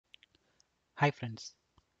Hi friends,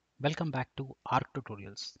 welcome back to ARC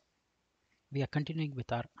Tutorials. We are continuing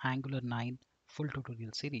with our Angular 9 full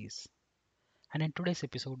tutorial series. And in today's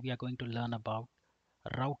episode, we are going to learn about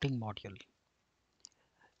routing module.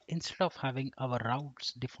 Instead of having our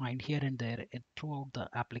routes defined here and there throughout the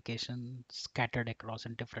application scattered across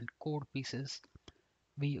in different code pieces,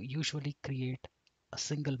 we usually create a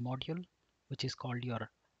single module, which is called your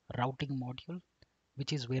routing module,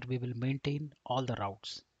 which is where we will maintain all the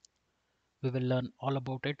routes. We will learn all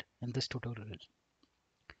about it in this tutorial.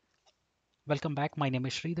 Welcome back. My name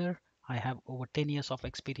is Sridhar. I have over 10 years of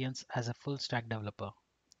experience as a full stack developer.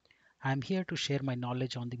 I am here to share my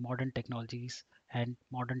knowledge on the modern technologies and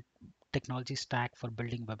modern technology stack for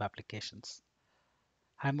building web applications.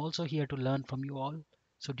 I am also here to learn from you all.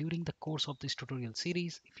 So during the course of this tutorial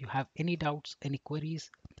series, if you have any doubts, any queries,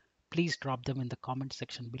 please drop them in the comment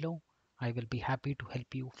section below. I will be happy to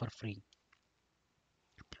help you for free.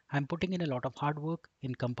 I'm putting in a lot of hard work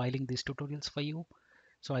in compiling these tutorials for you.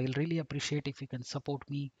 So I'll really appreciate if you can support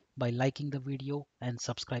me by liking the video and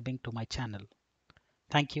subscribing to my channel.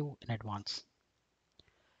 Thank you in advance.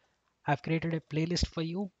 I've created a playlist for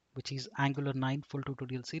you, which is Angular 9 full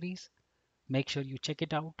tutorial series. Make sure you check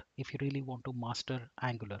it out if you really want to master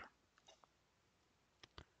Angular.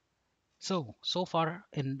 So far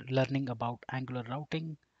in learning about Angular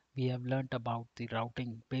routing, we have learned about the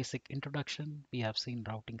routing basic introduction. We have seen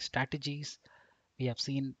routing strategies. We have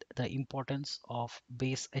seen the importance of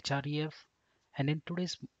base href. And in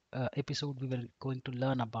today's episode, we will going to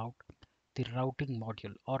learn about the routing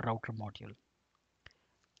module or router module.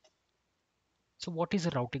 So what is a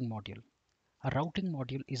routing module? A routing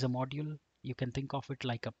module is a module, you can think of it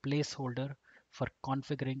like a placeholder for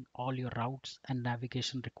configuring all your routes and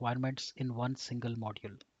navigation requirements in one single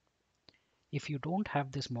module. If you don't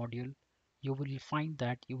have this module, you will find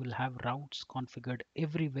that you will have routes configured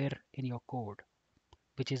everywhere in your code,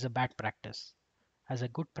 which is a bad practice. As a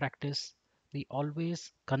good practice, we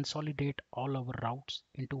always consolidate all our routes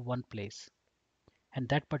into one place, and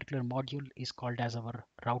that particular module is called as our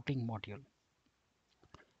routing module.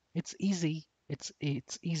 It's easy, it's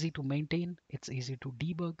easy to maintain, it's easy to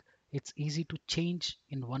debug, it's easy to change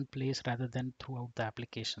in one place rather than throughout the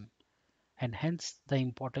application, and hence the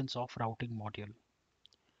importance of routing module.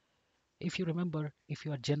 If you remember, if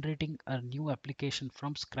you are generating a new application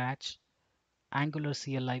from scratch, Angular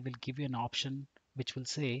CLI will give you an option which will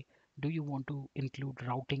say, do you want to include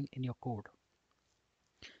routing in your code?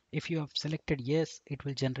 If you have selected yes, it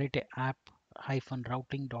will generate a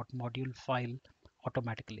app-routing.module file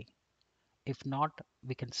automatically. If not,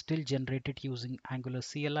 we can still generate it using Angular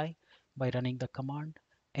CLI by running the command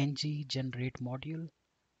ng generate module,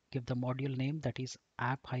 give the module name that is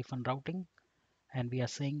app-routing, and we are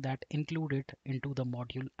saying that include it into the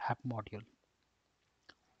module app module.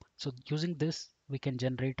 So using this, we can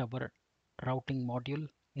generate our routing module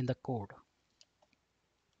in the code.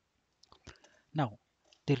 Now,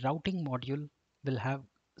 the routing module will have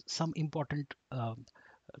some important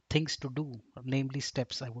things to do, namely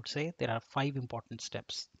steps. I would say there are 5 important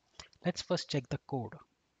steps. Let's first check the code.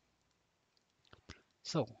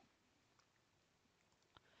 So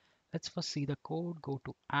let's first see the code. Go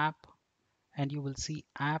to app and you will see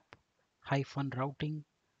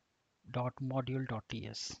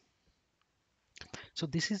app-routing.module.ts. So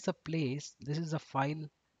this is the place, this is the file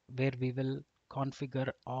where we will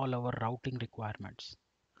configure all our routing requirements.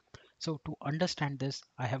 So to understand this,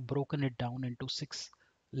 I have broken it down into 6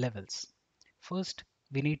 levels. First,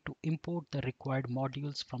 we need to import the required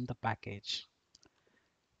modules from the package.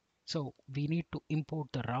 So we need to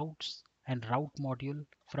import the routes and route module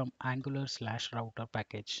from Angular/router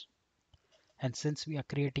package. And since we are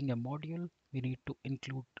creating a module, we need to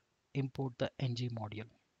import the ng module.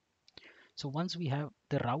 So once we have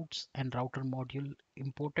the routes and router module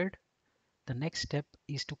imported, the next step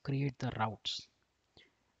is to create the routes.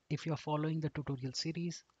 If you are following the tutorial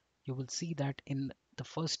series, you will see that in the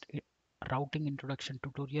first routing introduction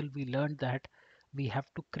tutorial, we learned that we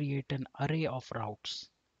have to create an array of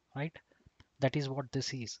routes, right? That is what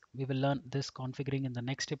this is. We will learn this configuring in the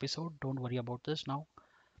next episode. Don't worry about this now.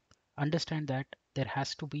 Understand that there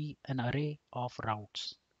has to be an array of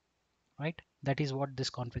routes, right? That is what this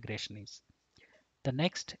configuration is. The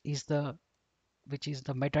next is which is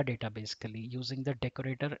the metadata, basically using the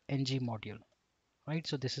decorator ng module, right?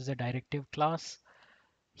 So this is a directive class.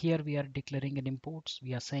 Here we are declaring an imports.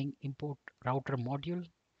 We are saying import router module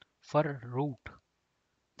for root.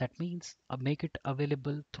 That means make it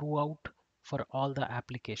available throughout for all the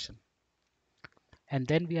application. And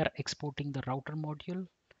then we are exporting the router module.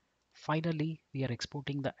 Finally, we are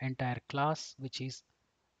exporting the entire class, which is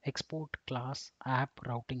export class app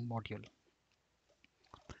routing module.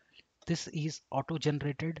 This is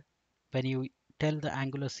auto-generated when you tell the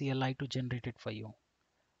Angular CLI to generate it for you.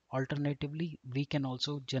 Alternatively, we can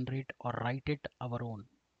also generate or write it our own.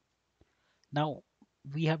 Now,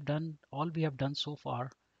 all we have done so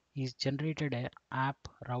far is generated a app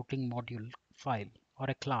routing module file or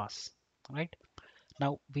a class, right?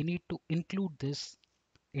 Now we need to include this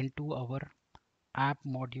into our app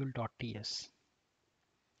module.ts.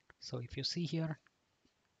 So if you see here,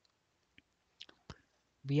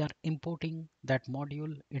 we are importing that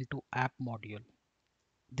module into app module.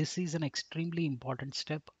 This is an extremely important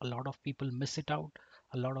step. A lot of people miss it out.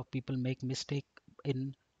 A lot of people make mistake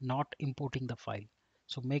in not importing the file.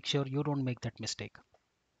 So make sure you don't make that mistake.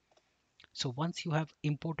 So once you have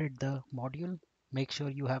imported the module, make sure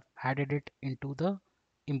you have added it into the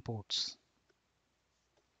imports,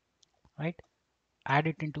 right? Add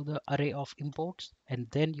it into the array of imports, and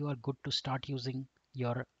then you are good to start using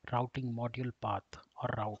your routing module path or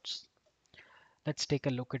routes. Let's take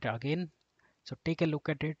a look at it again. So take a look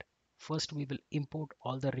at it. First, we will import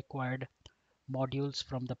all the required modules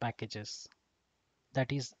from the packages.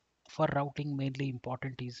 That is, for routing, mainly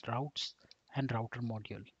important is routes and router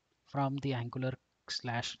module from the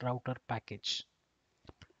Angular/router package.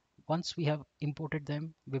 Once we have imported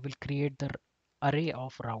them, we will create the array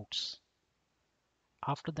of routes.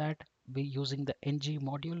 After that, we using the ng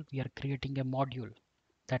module, we are creating a module.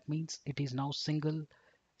 That means it is now single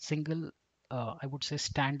I would say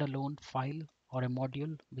standalone file or a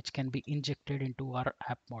module which can be injected into our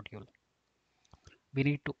app module. We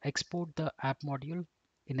need to export the app module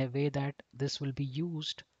in a way that this will be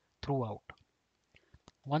used throughout.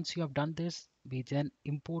 Once you have done this, we then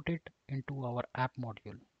import it into our app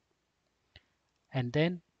module, and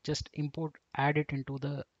then just add it into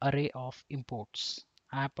the array of imports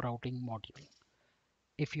app routing module.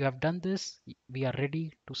 If you have done this, we are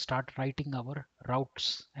ready to start writing our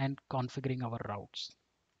routes and configuring our routes.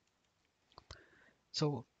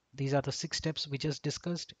 So these are the 6 steps we just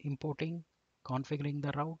discussed: importing, configuring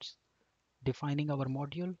the routes, defining our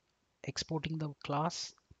module, exporting the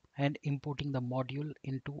class, and importing the module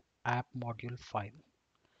into app module file.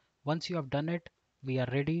 Once you have done it, we are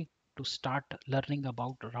ready to start learning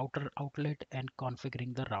about router outlet and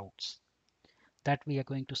configuring the routes. That we are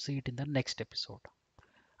going to see it in the next episode.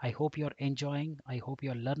 I hope you're enjoying. I hope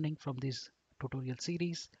you're learning from this tutorial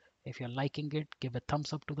series. If you're liking it, give a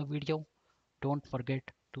thumbs up to the video. Don't forget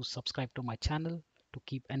to subscribe to my channel to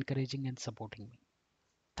keep encouraging and supporting me.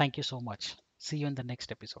 Thank you so much. See you in the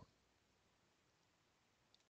next episode.